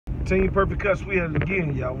Team Perfect Cuts, we at it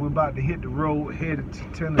again, y'all. We're about to hit the road, headed to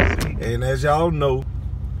Tennessee. And as y'all know,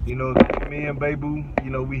 you know, me and Babu, you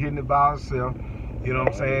know, we hitting it by ourselves. You know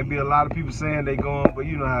what I'm saying? Be a lot of people saying they going, but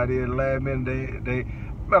you know how it is. Last minute, they.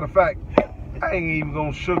 Matter of fact, I ain't even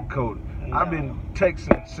gonna sugarcoat it. No. I've been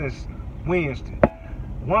texting since Wednesday.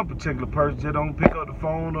 One particular person just don't pick up the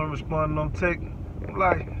phone, don't respond, don't text. I'm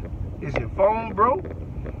like, is your phone broke?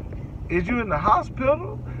 Is you in the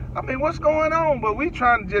hospital? I mean, what's going on? But we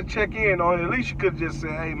trying to just check in on it. At least you could just say,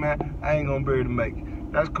 hey man, I ain't gonna be able to make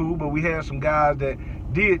it. That's cool, but we had some guys that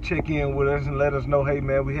did check in with us and let us know, hey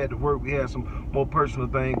man, we had to work, we had some more personal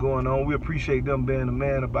thing going on. We appreciate them being a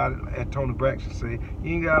man about it. As Tony Braxton said,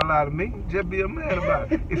 you ain't gotta lie to me, just be a man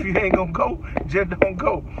about it. If you ain't gonna go, just don't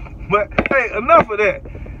go. But hey, enough of that.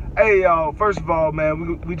 Hey y'all, first of all,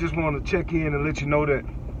 man, we just want to check in and let you know that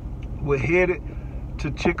we're headed to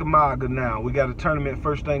Chickamauga now. We got a tournament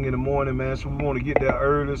first thing in the morning, man, so we want to get there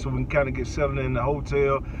early so we can kind of get settled in the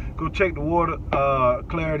hotel, go check the water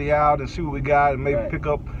clarity out and see what we got, and maybe pick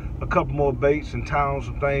up a couple more baits and towns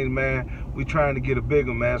and things, man. We trying to get a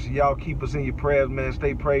bigger, man, so y'all keep us in your prayers, man.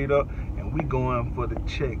 Stay prayed up, and we going for the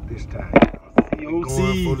check this time. Going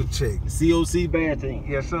for the check. COC Bass Team.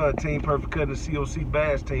 Yes, sir. Team Perfect Cut and the COC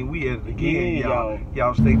Bass Team. We at it again, y'all.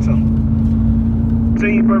 Y'all stay tuned.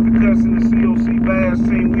 Team Perfect Cuts and the COC Bass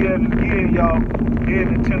Team, we at it again, y'all.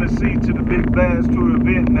 Heading to Tennessee to the Big Bass Tour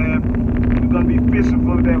event, man. We're gonna be fishing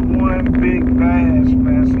for that one big bass,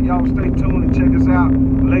 man. So y'all stay tuned and check us out.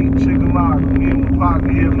 Lake Chickamauga. Me and my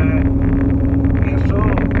partner here, man. Yes, sir.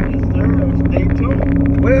 Yes, sir. Stay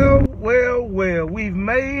tuned. Well. We've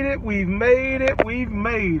made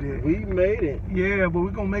it. Yeah, but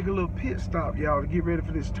we're gonna make a little pit stop, y'all, to get ready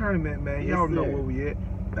for this tournament, man. Y'all know where we at.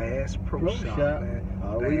 Bass Pro Shop, man.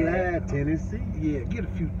 We live, Tennessee. Yeah, get a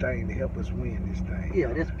few things to help us win this thing.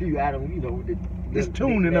 Yeah, that's a few items, you know. Just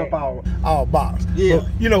tuning up our box. Yeah.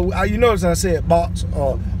 But, you notice I said box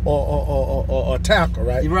or tackle,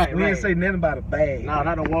 right? Right, we didn't say nothing about a bag. No,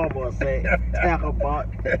 not a Walmart say tackle, box,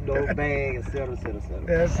 no bag, etc.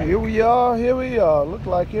 That's it. Here we are. Look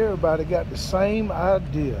like everybody got the same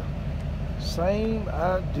idea.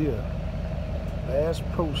 Bass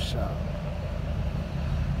Pro Shop.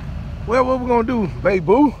 Well, what we gonna do,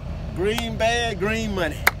 Babu? Green bag, green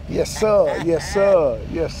money. Yes, sir.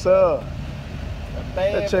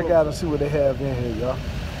 Let's check out and see what they have in here, y'all.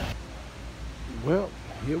 Well,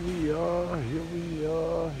 here we are.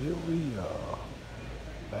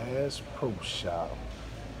 Bass Pro Shop.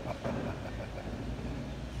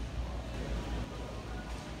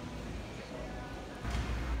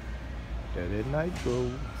 That nitro.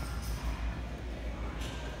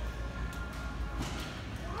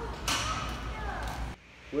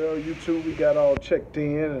 Well, YouTube, we got all checked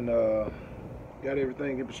in and got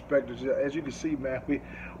everything in perspective. As you can see, man,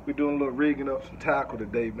 we're doing a little rigging up some tackle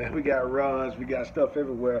today, man. We got rods, we got stuff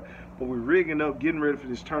everywhere, but we're rigging up, getting ready for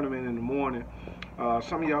this tournament in the morning.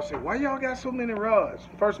 Some of y'all say, why y'all got so many rods?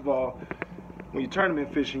 First of all, when you're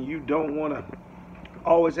tournament fishing, you don't want to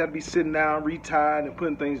always have to be sitting down, retying and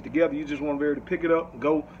putting things together. You just want to be able to pick it up,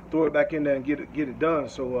 go, throw it back in there and get it done.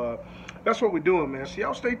 So that's what we're doing, man. So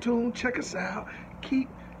y'all stay tuned, check us out. Keep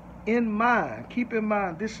in mind,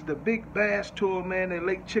 this is the Big Bass Tour, man, at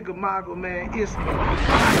Lake Chickamauga, man. It's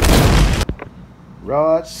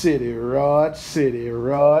Rod City.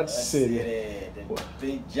 The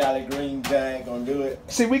big jolly green bag gonna do it.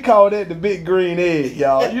 See, we call that the big green egg,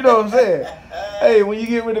 y'all. You know what I'm saying? Hey, when you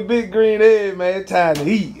get with the big green egg, man, it's time to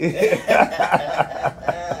eat.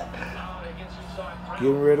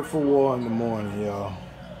 Getting ready for war in the morning, y'all.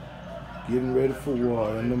 Getting ready for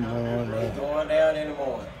war in the morning. It's going down in the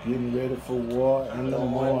morning. Getting ready for war in the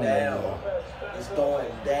morning, y'all. It's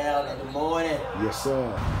going down in the morning. Yes,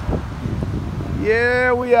 sir.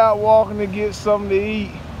 Yeah, we out walking to get something to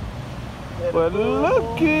eat. But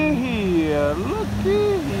looky here. Full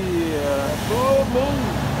moon.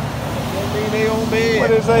 That mean they on bed.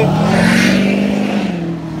 What is it?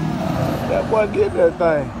 That boy get that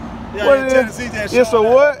thing. Yeah, what in is Tennessee, it? It's a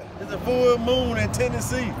what? It's a full moon in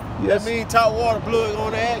Tennessee. Yes. That means top water fluid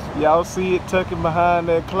on the action. Y'all see it tucking behind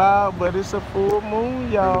that cloud, but it's a full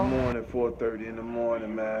moon, y'all. In the morning, 4:30 in the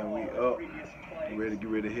morning, man. We up, ready to get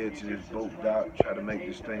ready to head to this boat dock, try to make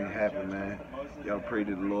this thing happen, man. Y'all pray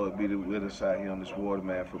that the Lord be with us out here on this water,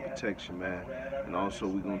 man, for protection, man. And also,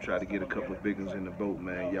 we're going to try to get a couple of big ones in the boat,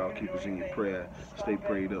 man. Y'all keep us in your prayer. Stay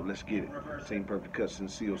prayed up. Let's get it. Team Perfect Cuts and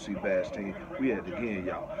COC Bass Team. We at it again,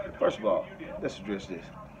 y'all. First of all, let's address this.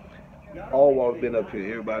 All while we've been up here,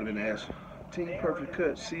 everybody been asking, Team Perfect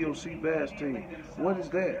Cuts, COC Bass Team. What is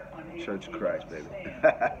that? Church of Christ, baby.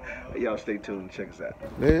 Y'all stay tuned and check us out.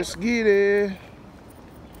 Let's get it.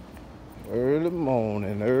 Early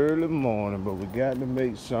morning, but we got to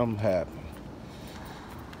make something happen.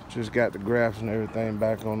 Just got the graphs and everything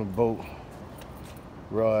back on the boat.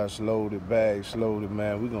 Rods loaded, bags loaded,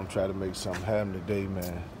 man. We're gonna try to make something happen today,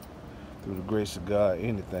 man. Through the grace of God,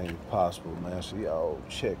 anything is possible, man. So y'all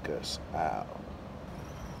check us out.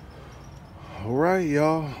 All right,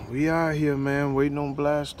 y'all. We out here, man, waiting on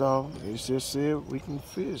blast off. It just said we can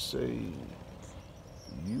fish. Say,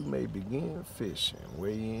 you may begin fishing.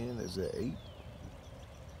 Weigh in is at 8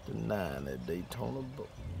 to 9 at Daytona Boat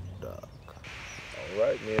Dock. All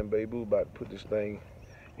right, man, baby, about to put this thing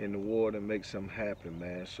in the water and make something happen,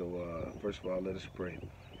 man. So first of all, let us pray.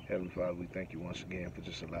 Heavenly Father, we thank you once again for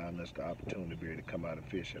just allowing us the opportunity to be able to come out and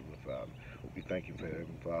fish, Heavenly Father. We thank you, Heavenly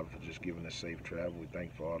Father, for just giving us safe travel. We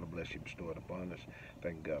thank you for all the blessings you bestowed upon us.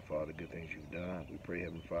 Thank God for all the good things you've done. We pray,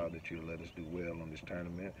 Heavenly Father, that you'll let us do well on this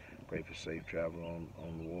tournament. Pray for safe travel on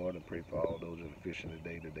the water. And pray for all those that are fishing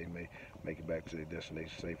today, that they may make it back to their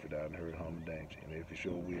destination safe without hurt, harm, and danger. And if it's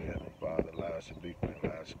your will, Heavenly Father, allow us to be,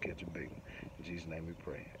 allow us to catch a big one. In Jesus' name we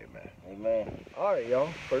pray. Amen. Amen. All right, y'all.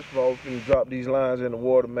 First of all, we're finna drop these lines in the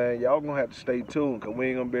water, man. Y'all gonna have to stay tuned, because we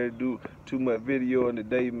ain't gonna be able to do too much video in the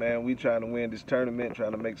day, man. We trying to win this tournament,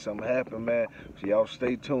 trying to make something happen, man. So y'all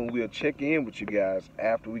stay tuned. We'll check in with you guys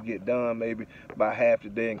after we get done, maybe by half the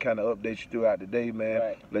day, and kind of update you throughout the day, man.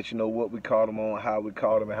 Right. Let you know what we caught them on, how we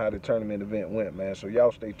caught them, and how the tournament event went, man. So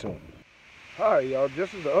y'all stay tuned. All right, y'all.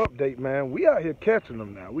 Just as an update, man, we out here catching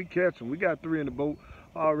them now. We catch them. We got 3 in the boat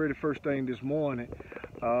already first thing this morning.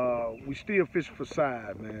 We still fishing for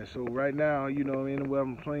size, man. So right now, you know, anywhere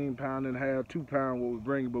from clean pound and a half, 2 pound what we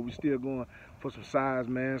bring, but we still going for some size,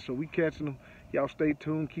 man. So we catching them. Y'all stay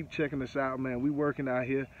tuned. Keep checking us out, man. We working out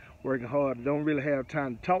here, working hard. Don't really have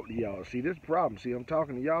time to talk to y'all. See, this is the problem. See, I'm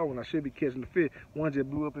talking to y'all when I should be catching the fish. One just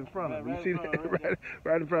blew up in front of me. You see that?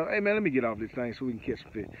 Right in front of me. Hey, man, let me get off this thing so we can catch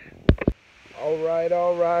some fish.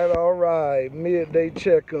 All right. Midday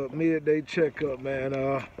checkup,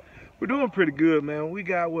 man. We're doing pretty good, man. We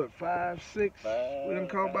got, what, 5, 6? We done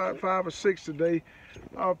caught about 5 or 6 today.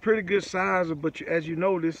 Pretty good size, but as you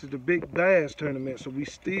know, this is the big bass tournament, so we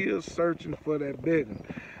still searching for that big one.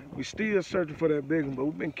 But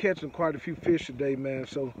we've been catching quite a few fish today, man.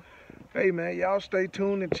 So, hey, man, y'all stay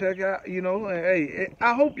tuned and check out, you know. And, hey,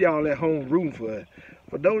 I hope y'all at home rooting for it.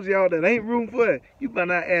 For those of y'all that ain't rooting for it, you better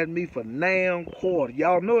not ask me for damn quarter.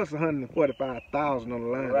 Y'all know it's 145,000 on the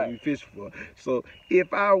line that we fishing for. So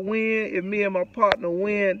if I win, if me and my partner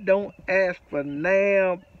win, don't ask for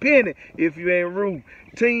damn penny if you ain't rooting.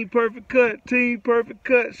 Team Perfect Cut, COC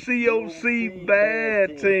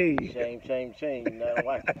bad team. Shame. No,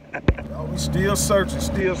 why? Oh, we still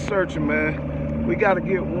searching, man. We got to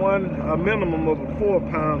get a minimum of a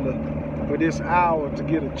 4-pounder. For this hour to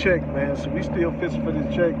get a check, man. So we still fishing for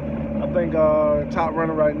this check. I think top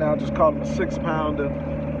runner right now just caught him a 6-pounder.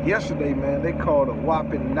 Yesterday, man, they caught a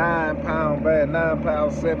whopping 9-pound bass, 9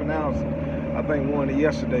 pounds 7 ounces. I think won it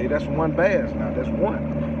yesterday. That's one bass now. That's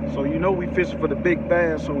one. So you know we fishing for the big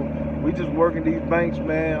bass. So we just working these banks,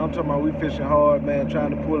 man. I'm talking about we fishing hard, man,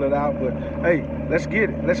 trying to pull it out. But hey, let's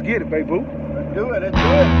get it, baby boo. Let's do it.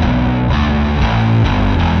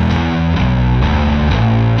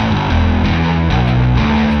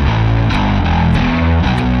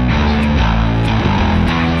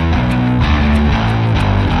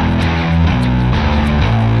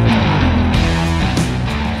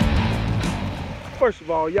 First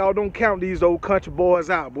of all, y'all don't count these old country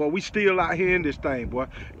boys out, boy. We still out here in this thing, boy.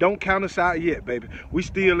 Don't count us out yet, baby. We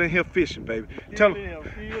still in here fishing, baby. Tell them,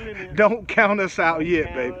 don't count us out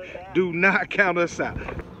yet, baby. Do not count us out.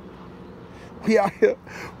 We out here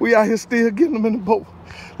still getting them in the boat.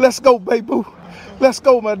 Let's go, baby boo. Let's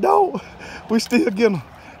go, my dog. We still getting them.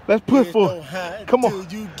 Let's put for it. Come on.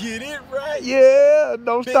 You get it right. Yeah,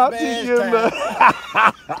 don't stop till you get them.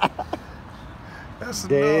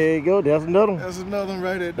 There you go. That's another one. That's another one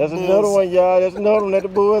right at the That's another one, y'all. That's another one at the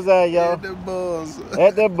bullseye, y'all. At the buzz.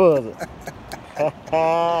 At that buzzer.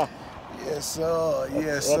 Yes, sir.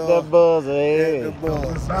 Yes, sir. At that buzzer, At the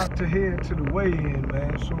buzz. About to head to the weigh-in,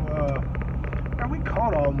 man. So, we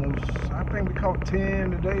caught almost. I think we caught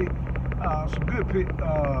 10 today. Some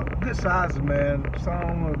good sizes, man.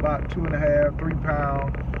 Some about 2.5, 3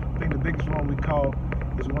 pounds. I think the biggest one we caught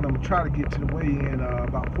is one I'm gonna try to get to the weigh-in,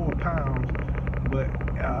 about 4 pounds. But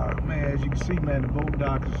man, as you can see, man, the boat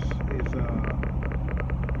dock is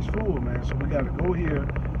full, man. So we got to go here,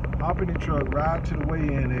 hop in the truck, ride to the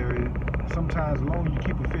weigh-in area. Sometimes, as long as you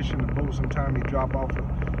keep a fish in the boat, sometimes you drop off,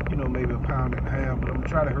 maybe 1.5 pounds. But I'm gonna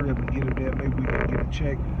try to hurry up and get it there. Maybe we can get a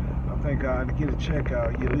check. I think to get a check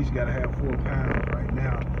out, you at least got to have 4 pounds right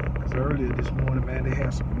now. Because earlier this morning, man, they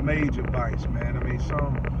had some major bites, man. I mean,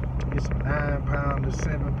 some get some 9-pounders,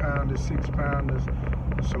 7-pounders, 6-pounders.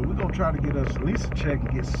 So we're gonna try to get us at least a check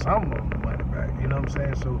and get some of the money back. You know what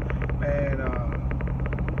I'm saying? So, man,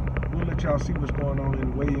 we'll let y'all see what's going on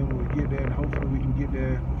in the weigh-in when we get there, and hopefully we can get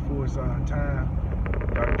there before it's our time.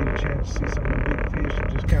 Y'all get a chance to see some of the big fish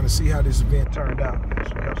and just kind of see how this event turned out, man.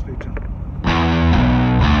 So y'all stay tuned.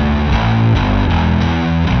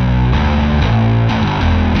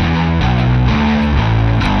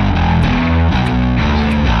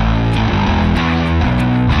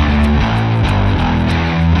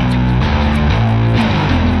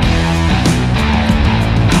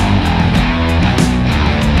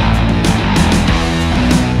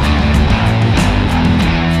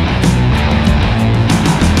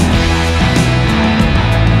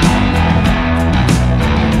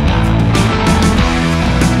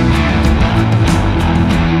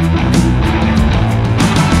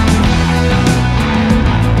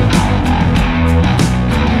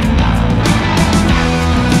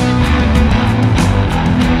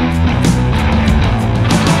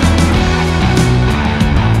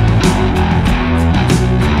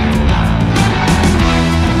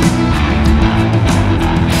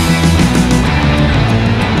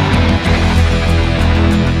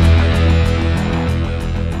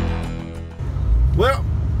 Well,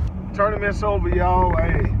 tournament's over, y'all.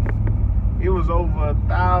 Hey, it was over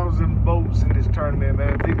 1,000 boats in this tournament,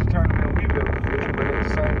 man. Biggest tournament we've ever fished, but at the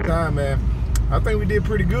same time, man, I think we did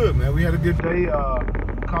pretty good, man. We had a good day.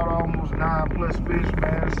 Caught almost 9+ fish,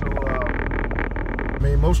 man. So, I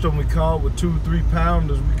mean, most of them we caught with 2-3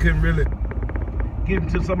 pounders. We couldn't really get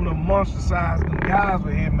into some of the monster size them guys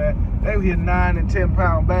were here, man. They were here 9 and 10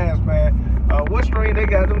 pound bass, man. What string they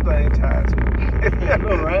got them things tied to? I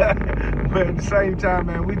know, right? But at the same time,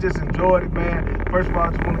 man, we just enjoyed it, man. First of all,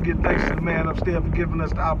 I just want to give thanks to the man upstairs for giving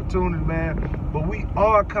us the opportunity, man. But we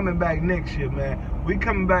are coming back next year, man. We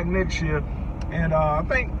coming back next year, and I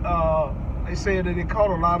think they said that they caught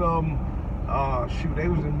a lot of them. Shoot, they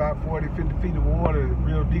was in about 40-50 feet of water,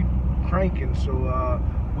 real deep cranking. So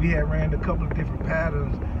we had ran a couple of different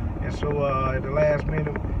patterns, and so at the last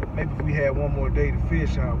minute, maybe if we had one more day to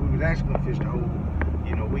fish, we was actually gonna fish the whole,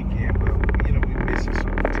 weekend, but we missing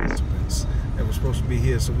some participants that were supposed to be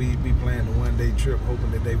here, so we planned a one-day trip,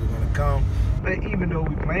 hoping that they were gonna come. But even though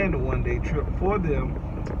we planned a one-day trip for them,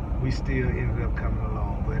 we still ended up coming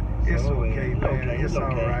along. But it's okay, man. It's all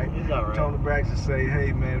right. It's all right. Tony Braxton say,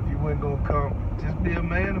 hey, man, if you wasn't gonna come, just be a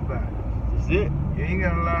man about it. That's it. You ain't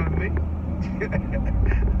got a lot of me.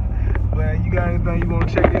 Well, you got anything you want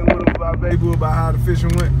to check in with us about, baby, about how the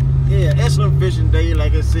fishing went? Yeah, excellent fishing day.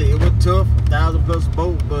 Like I said, it was tough, 1,000+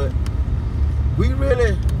 boat, but we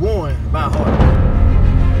really won by heart.